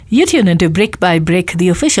You tune into Brick by Brick, the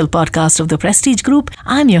official podcast of the Prestige Group.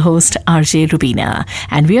 I'm your host, RJ Rubina,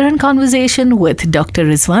 and we are in conversation with Dr.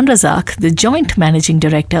 Rezwan Razack, the Joint Managing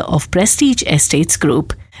Director of Prestige Estates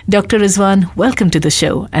Group. Dr. Rezwan, welcome to the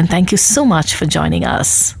show, and thank you so much for joining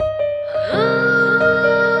us.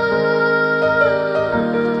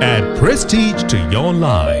 Add prestige to your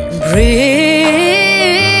life. Brick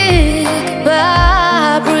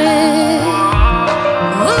by brick.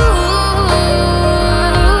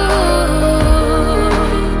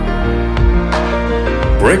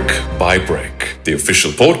 Brick by Brick, the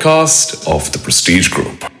official podcast of the Prestige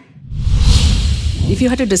Group. If you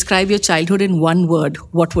had to describe your childhood in one word,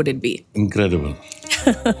 what would it be? Incredible.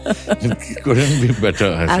 It couldn't be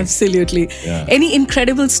better. I think. Absolutely. Yeah. Any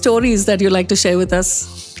incredible stories that you'd like to share with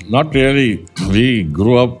us? Not really. We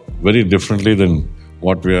grew up very differently than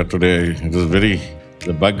what we are today. It was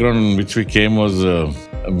the background in which we came was a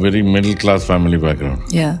very middle class family background.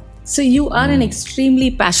 Yeah. So you are an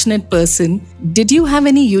extremely passionate person. Did you have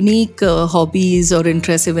any unique hobbies or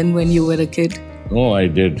interests even when you were a kid? No, I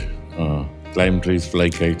did. Climb trees, fly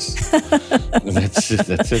kites.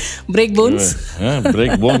 That's it. Break bones?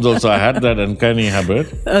 Break bones also. I had that uncanny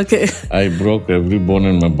habit. Okay. I broke every bone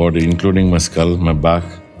in my body, including my skull, my back.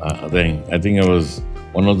 I think I was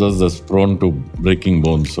one of those that's prone to breaking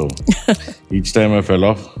bones. So each time I fell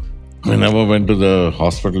off, we never went to the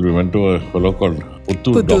hospital. We went to a fellow called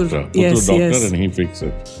Puttur doctor. Yes. And he fixed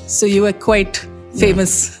it. So you were quite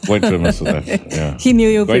famous. Yeah, quite famous for that. Yeah. He knew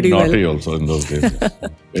you pretty well. Quite naughty also in those days.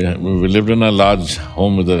 Yeah, we lived in a large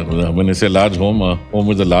home when I say large home, a home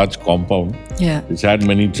with a large compound, which had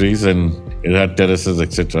many trees and it had terraces,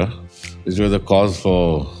 etc., which were the cause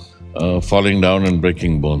for falling down and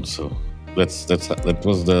breaking bones. So that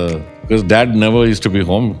was because Dad never used to be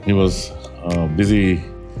home. He was busy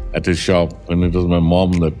at his shop, and it was my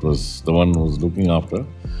mom that was the one who was looking after.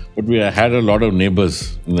 But we had a lot of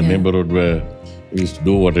neighbors in the neighborhood where we used to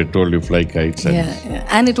do what I told you, fly kites.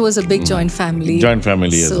 And it was a big joint family. Joint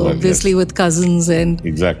family as well. So obviously with cousins and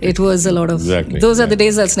it was a lot of... Those are the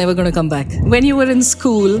days that's never going to come back. When you were in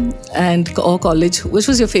school or college, which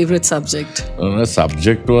was your favorite subject? The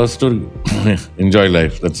subject was to enjoy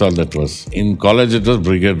life. That's all that was. In college, it was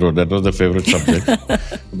Brigade Road. That was the favorite subject.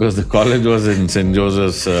 Because the college was in St.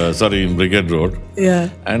 Joseph's, in Brigade Road. Yeah.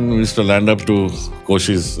 And we used to land up to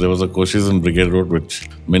Koshis. There was a Koshis in Brigade Road, which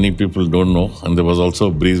many people don't know. And there was also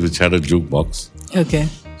a Breeze, which had a jukebox. Okay.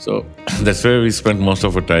 So that's where we spent most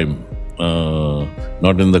of our time.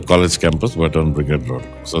 Not in the college campus, but on Brigade Road.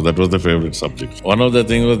 So that was the favorite subject. One of the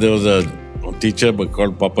things was there was a teacher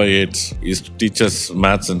called Papa Yates. He used to teach us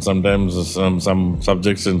maths and sometimes some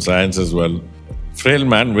subjects in science as well. Frail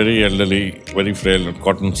man, very elderly, very frail,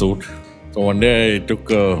 cotton suit. So one day I took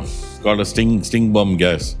called a sting bomb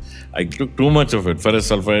gas. I took too much of it, ferrous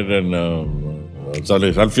sulfide and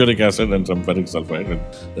sulfuric acid and some ferric sulfide. And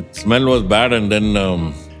the smell was bad, and then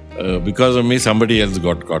because of me, somebody else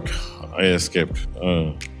got caught. I escaped.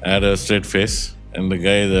 I had a straight face, and the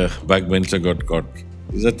guy, the backbencher, got caught.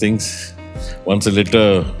 These are things. Once a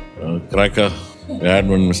liter cracker, we had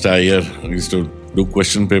when Mr. Iyer used to do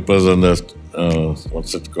question papers on the,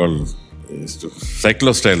 what's it called? He used to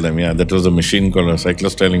cyclostyle them. Yeah, that was a machine called a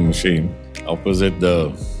cyclostyling machine opposite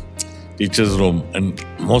the teacher's room. And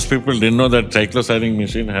most people didn't know that cyclostyling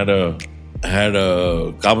machine had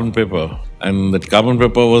a carbon paper, and that carbon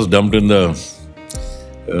paper was dumped in the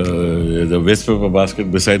waste paper basket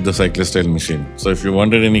beside the cyclostyle machine. So if you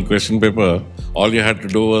wanted any question paper, all you had to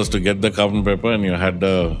do was to get the carbon paper, and you had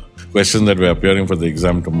the questions that were appearing for the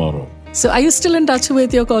exam tomorrow. So are you still in touch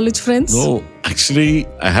with your college friends? No, actually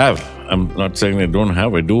I have. I'm not saying I don't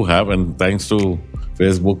have. I do have, and thanks to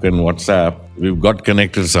Facebook and WhatsApp, we've got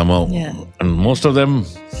connected somehow. Yeah. And most of them,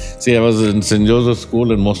 I was in St. Joseph's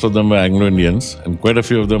School, and most of them were Anglo-Indians, and quite a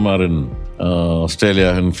few of them are in Australia,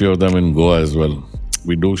 and a few of them in Goa as well.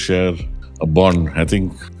 We do share a bond. I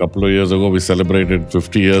think a couple of years ago, we celebrated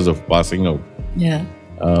 50 years of passing out. Yeah.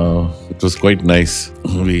 It was quite nice.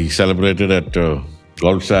 We celebrated at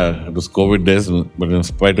Goldstar. It was COVID days, but in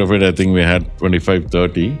spite of it, I think we had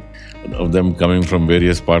 25-30 of them coming from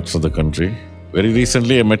various parts of the country. Very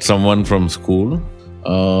recently, I met someone from school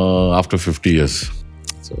after 50 years.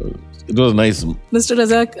 So it was nice. Mr.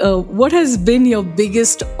 Razack, what has been your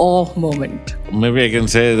biggest awe moment? Maybe I can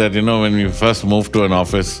say that, when we first moved to an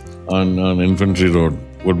office on Infantry Road,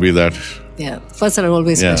 would be that. Yeah, first are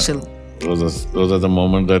always special. Those are the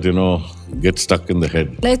moments that, get stuck in the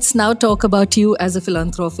head. Let's now talk about you as a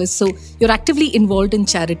philanthropist. So you're actively involved in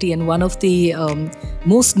charity, and one of the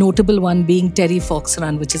most notable one being Terry Fox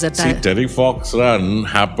Run, which is a Terry Fox Run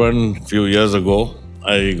happened a few years ago.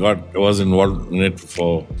 I was involved in it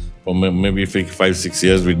for maybe 5-6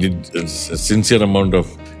 years. We did a sincere amount of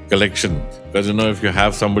collection, because if you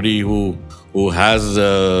have somebody who has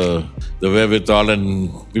the wherewithal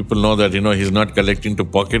and people know that he's not collecting to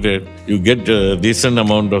pocket it, you get a decent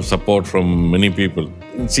amount of support from many people.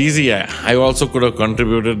 It's easy. I also could have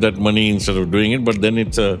contributed that money instead of doing it, but then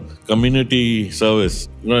it's a community service.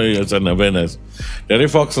 It's an awareness. Terry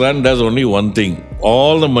Fox Run does only one thing.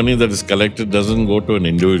 All the money that is collected doesn't go to an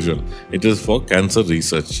individual. It is for cancer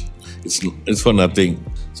research. It's for nothing.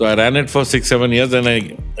 So I ran it for 6-7 years, and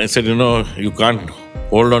I said, you can't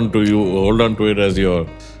hold on to it as your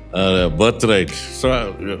birthright.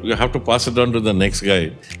 So you have to pass it on to the next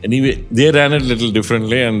guy. Anyway, they ran it a little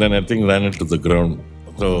differently, and then I think ran it to the ground.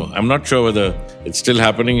 So I'm not sure whether it's still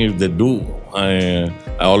happening. If they do, I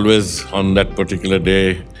always on that particular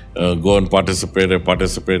day go and participate. I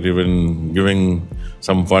participate even giving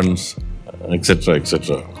some funds, etc.,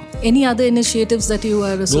 etc. Any other initiatives that you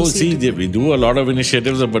are associated with? We do a lot of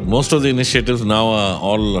initiatives, but most of the initiatives now are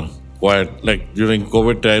all quiet. Like during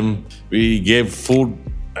COVID time, we gave food.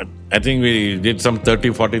 I think we did some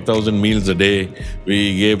 30,000-40,000 meals a day.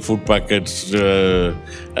 We gave food packets.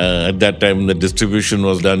 At that time, the distribution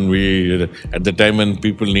was done. At the time when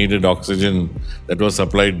people needed oxygen, that was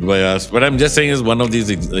supplied by us. But I'm just saying as one of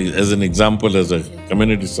these, as an example, as a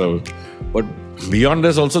community service. But beyond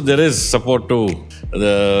this, also there is support to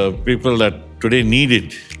the people that today need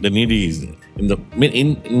it, the needy,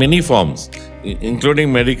 in many forms,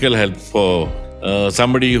 including medical help for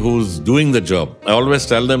somebody who's doing the job. I always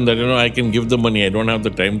tell them that, I can give the money. I don't have the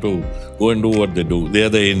time to go and do what they do. They are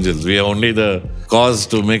the angels. We are only the cause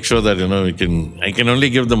to make sure that, I can only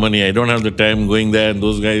give the money. I don't have the time going there, and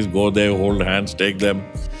those guys go there, hold hands, take them,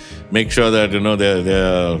 make sure that,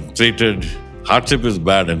 they're treated. Hardship is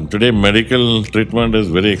bad, and today medical treatment is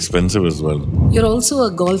very expensive as well. You're also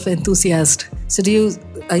a golf enthusiast. So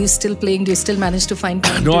are you still playing? Do you still manage to find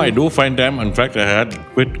time? No, I do find time. In fact, I had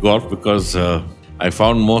quit golf because I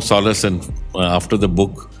found more solace after the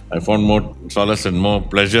book. I found more solace and more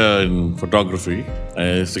pleasure in photography.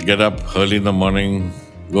 I used to get up early in the morning,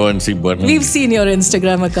 go and see birds. We've seen your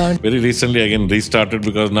Instagram account. Very recently, again, restarted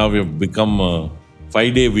because now we've become a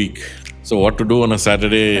 5-day week. So what to do on a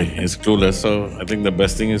Saturday is clueless. So I think the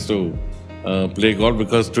best thing is to play golf,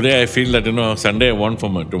 because today I feel that, Sunday I want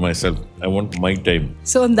to myself. I want my time.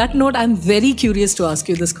 So on that note, I'm very curious to ask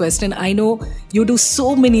you this question. I know you do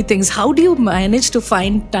so many things. How do you manage to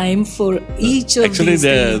find time for each of these things?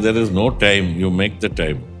 Actually, there is no time. You make the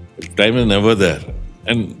time. Time is never there.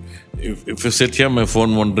 And if you sit here, my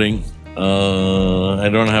phone won't ring. I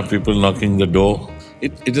don't have people knocking the door.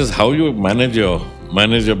 It is how you manage your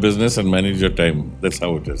business and manage your time. That's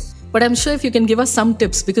how it is. But I'm sure if you can give us some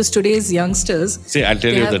tips, because today's youngsters... See, I'll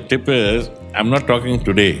tell you, the tip is, I'm not talking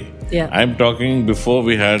today. Yeah. I'm talking before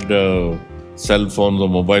we had cell phones or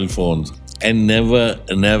mobile phones. I never,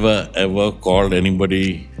 ever called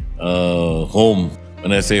anybody home.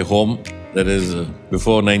 When I say home, that is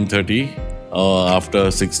before 9:30 or after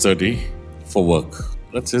 6:30 for work.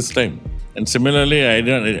 That's his time. And similarly,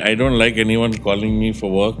 I don't like anyone calling me for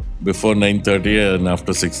work before 9:30 and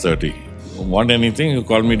after 6:30. Want anything, you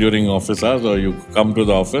call me during office hours, or you come to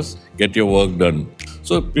the office, get your work done.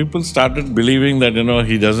 So people started believing that,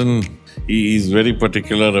 he is very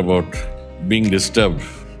particular about being disturbed.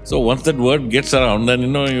 So once that word gets around, then,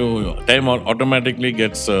 your time automatically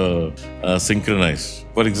gets synchronized.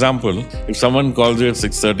 For example, if someone calls you at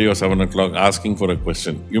 6:30 or 7 o'clock asking for a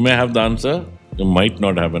question, you may have the answer, you might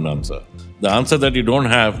not have an answer. The answer that you don't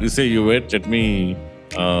have, you say, you wait, let me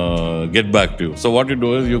get back to you. So what you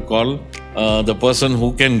do is you call the person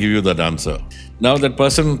who can give you that answer. Now that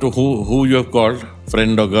person to who you have called,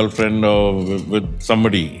 friend or girlfriend or with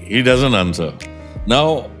somebody, he doesn't answer.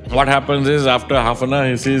 Now what happens is, after half an hour,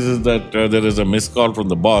 he sees that there is a missed call from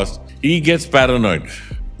the boss. He gets paranoid.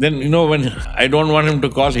 Then, when I don't want him to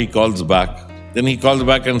call, he calls back. Then he calls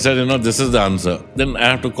back and says, this is the answer. Then I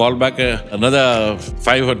have to call back another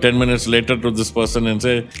 5 or 10 minutes later to this person and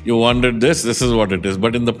say, you wanted this is what it is.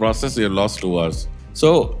 But in the process, you're lost 2 hours.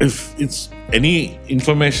 So if it's any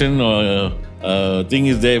information or thing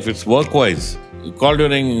is there, if it's work-wise, call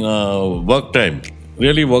during work time.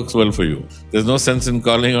 Really works well for you. There's no sense in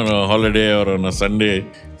calling on a holiday or on a Sunday.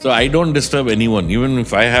 So I don't disturb anyone, even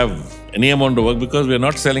if I have any amount of work, because we're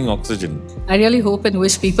not selling oxygen. I really hope and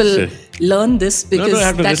wish people learn this, because you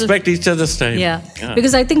have to respect each other's time. Yeah.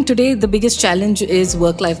 Because I think today the biggest challenge is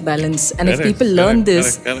work-life balance. And if people learn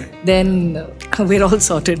this, then we're all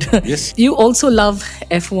sorted. Yes. You also love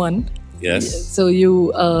F1. Yes. So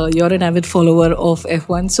you're an avid follower of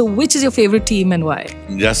F1. So which is your favorite team and why?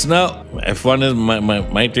 Just now, F1 is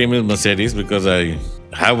my team is Mercedes because I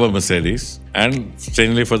have a Mercedes. And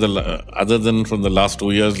strangely, other than from the last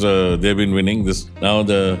 2 years, they've been winning. Now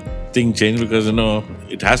the thing changed because,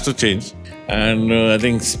 it has to change. And I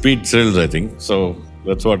think speed thrills, So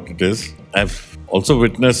that's what it is. I've also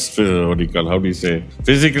witnessed,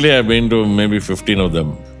 physically I've been to maybe 15 of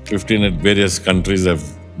them. 15 at various countries I've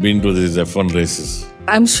been to these F1 races.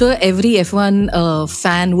 I'm sure every F1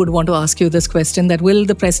 fan would want to ask you this question, that will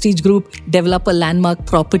the Prestige Group develop a landmark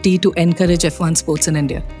property to encourage F1 sports in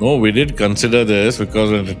India? No, we did consider this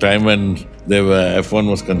because at the time when F1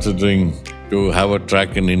 was considering to have a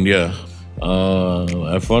track in India,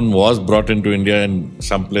 F1 was brought into India in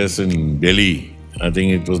some place in Delhi. I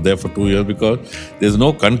think it was there for 2 years because there's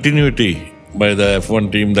no continuity by the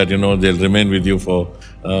F1 team that, they'll remain with you for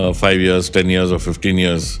 5 years, 10 years or 15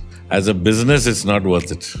 years. As a business, it's not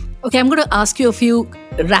worth it. Okay, I'm going to ask you a few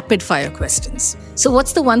rapid fire questions. So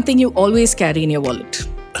what's the one thing you always carry in your wallet?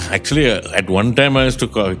 Actually, at one time I used to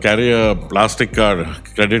carry a plastic card,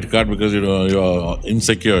 credit card, because you're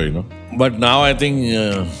insecure, But now I think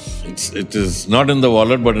it is not in the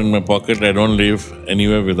wallet, but in my pocket. I don't leave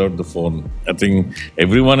anywhere without the phone. I think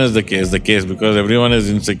everyone is the case because everyone is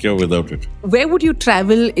insecure without it. Where would you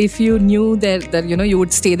travel if you knew that you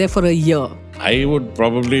would stay there for a year? I would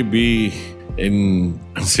probably be in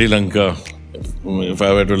Sri Lanka if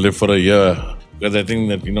I were to live for a year. Because I think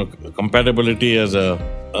that, compatibility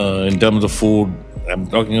in terms of food, I'm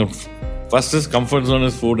talking of first is comfort zone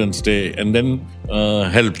is food and stay, and then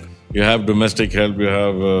help. You have domestic help, you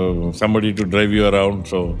have somebody to drive you around.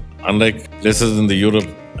 So unlike places in the Europe,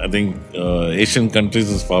 I think Asian countries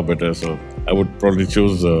is far better. So I would probably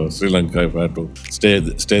choose Sri Lanka if I had to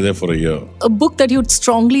stay there for a year. A book that you'd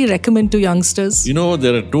strongly recommend to youngsters?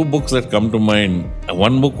 There are two books that come to mind.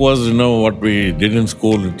 One book was, what we did in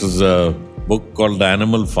school. It was a book called The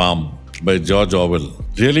Animal Farm by George Orwell.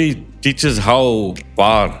 Really teaches how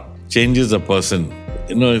power changes a person.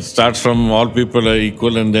 It starts from all people are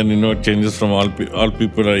equal, and then, it changes from all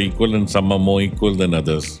people are equal and some are more equal than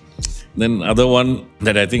others. Then other one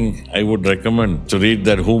that I think I would recommend to read,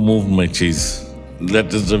 that Who Moved My Cheese.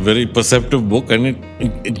 That is a very perceptive book, and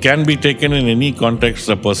it can be taken in any context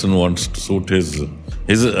a person wants to suit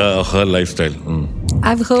her lifestyle.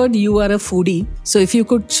 I've heard you are a foodie. So if you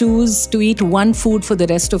could choose to eat one food for the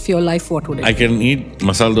rest of your life, what would it be? I can eat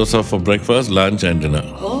masala dosa for breakfast, lunch and dinner.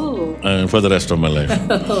 For the rest of my life.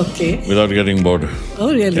 Okay. Without getting bored.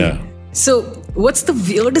 Oh, really? Yeah. So what's the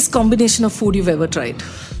weirdest combination of food you've ever tried?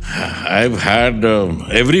 I've had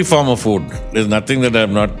every form of food. There's nothing that I've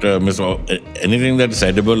not missed. Anything that's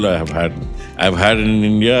edible, I have had. I've had in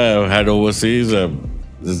India, I've had overseas.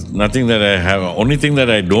 There's nothing that I have. Only thing that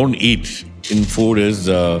I don't eat in food is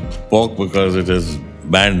pork, because it is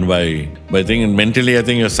banned by thing. And mentally, I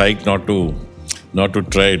think you're psyched not to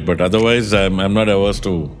try it. But otherwise, I'm not averse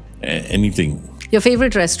to anything. Your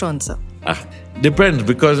favorite restaurant, sir? Depends,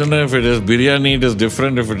 because if it is biryani, it is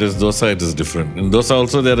different. If it is dosa, it is different. In dosa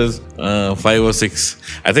also there is 5 or 6.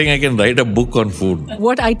 I think I can write a book on food.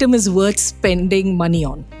 What item is worth spending money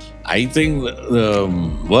on? I think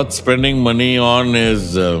worth spending money on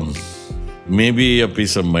is maybe a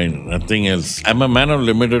peace of mind, nothing else. I'm a man of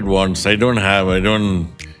limited wants. I don't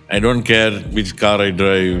care which car I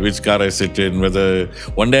drive, which car I sit in, whether...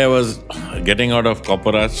 One day I was getting out of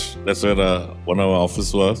Copperage, that's where one of our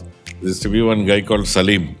office was. There used to be one guy called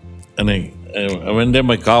Salim. And I went there,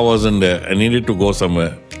 my car wasn't there. I needed to go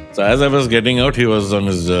somewhere. So as I was getting out, he was on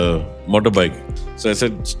his motorbike. So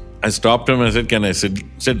I stopped him, I said, can I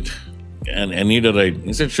sit? And I need a ride.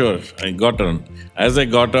 He said, sure. I got on. As I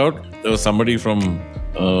got out, there was somebody from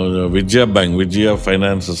Vijaya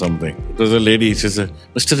Finance or something. It was a lady. She said,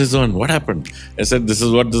 Mr. Rezwan, what happened? I said, this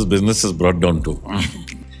is what this business is brought down to.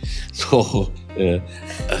 So,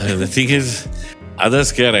 the thing is,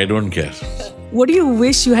 others care, I don't care. What do you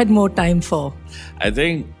wish you had more time for? I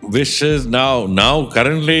think wishes now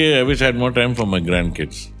currently, I wish I had more time for my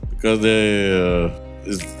grandkids, because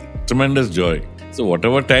it's tremendous joy. So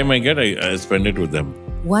whatever time I get, I spend it with them.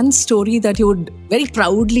 One story that you would very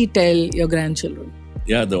proudly tell your grandchildren?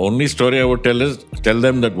 Yeah, the only story I would tell is, tell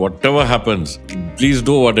them that whatever happens, please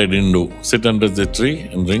do what I didn't do. Sit under the tree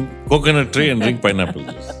and drink coconut tree and drink pineapple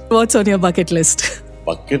juice. What's on your bucket list?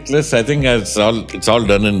 Bucket list, I think it's all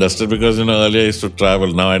done and dusted, because earlier I used to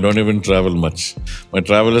travel. Now I don't even travel much. My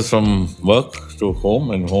travel is from work to home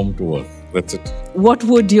and home to work. That's it. What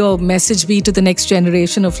would your message be to the next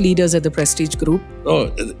generation of leaders at the Prestige Group? No,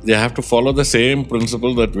 they have to follow the same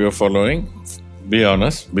principle that we are following. Be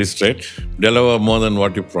honest, be straight, deliver more than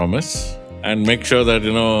what you promise, and make sure that,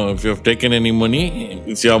 if you have taken any money,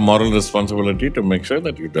 it's your moral responsibility to make sure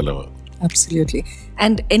that you deliver. Absolutely.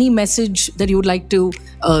 And any message that you would like to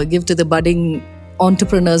give to the budding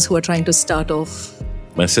entrepreneurs who are trying to start off?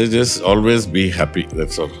 Message is always be happy,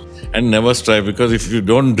 that's all. And never strive, because if you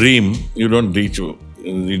don't dream, you don't reach.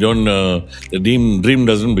 You don't. The dream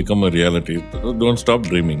doesn't become a reality. Don't stop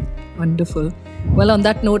dreaming. Wonderful. Well, on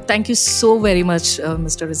that note, thank you so very much,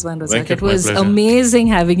 Mr. Rezwan Razack. It was my pleasure. amazing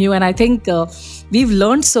having you, and I think we've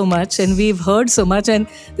learned so much and we've heard so much, and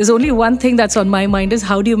there's only one thing that's on my mind is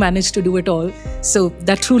how do you manage to do it all? So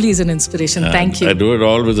that truly is an inspiration. Thank you. I do it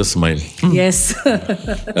all with a smile. Yes.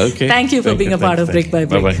 Okay. Thank you for being a part of Brick by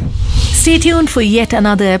Brick. Bye-bye. Stay tuned for yet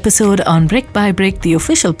another episode on Brick by Brick, the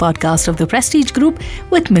official podcast of the Prestige Group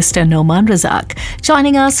with Mr. Rezwan Razack.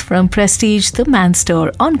 Joining us from Prestige, the Man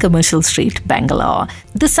Store on Commercial Street, Bangalore.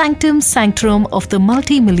 The sanctum sanctorum of the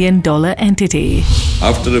multi-million-dollar entity.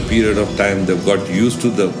 After a period of time, they've got used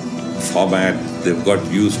to the format, they've got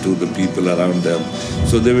used to the people around them.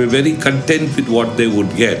 So they were very content with what they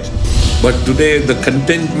would get. But today, the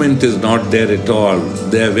contentment is not there at all.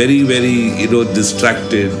 They are very, very,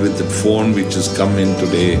 distracted with the phone which has come in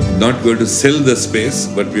today. Not going to sell the space,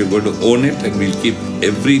 but we're going to own it and we'll keep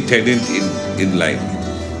every tenant in line.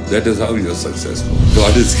 That is how you're successful.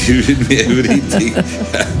 God has given me everything.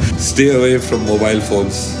 Stay away from mobile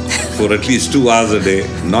phones for at least 2 hours a day.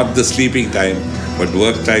 Not the sleeping time, but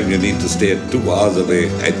work time you need to stay at 2 hours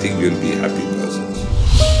away. I think you'll be happy persons.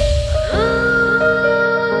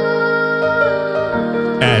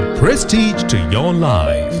 Add prestige to your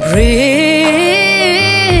life.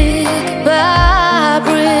 Brick by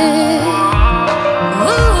brick.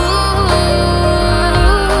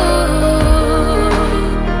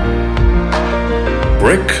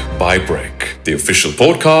 Brick by Brick, the official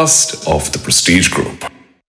podcast of the Prestige Group.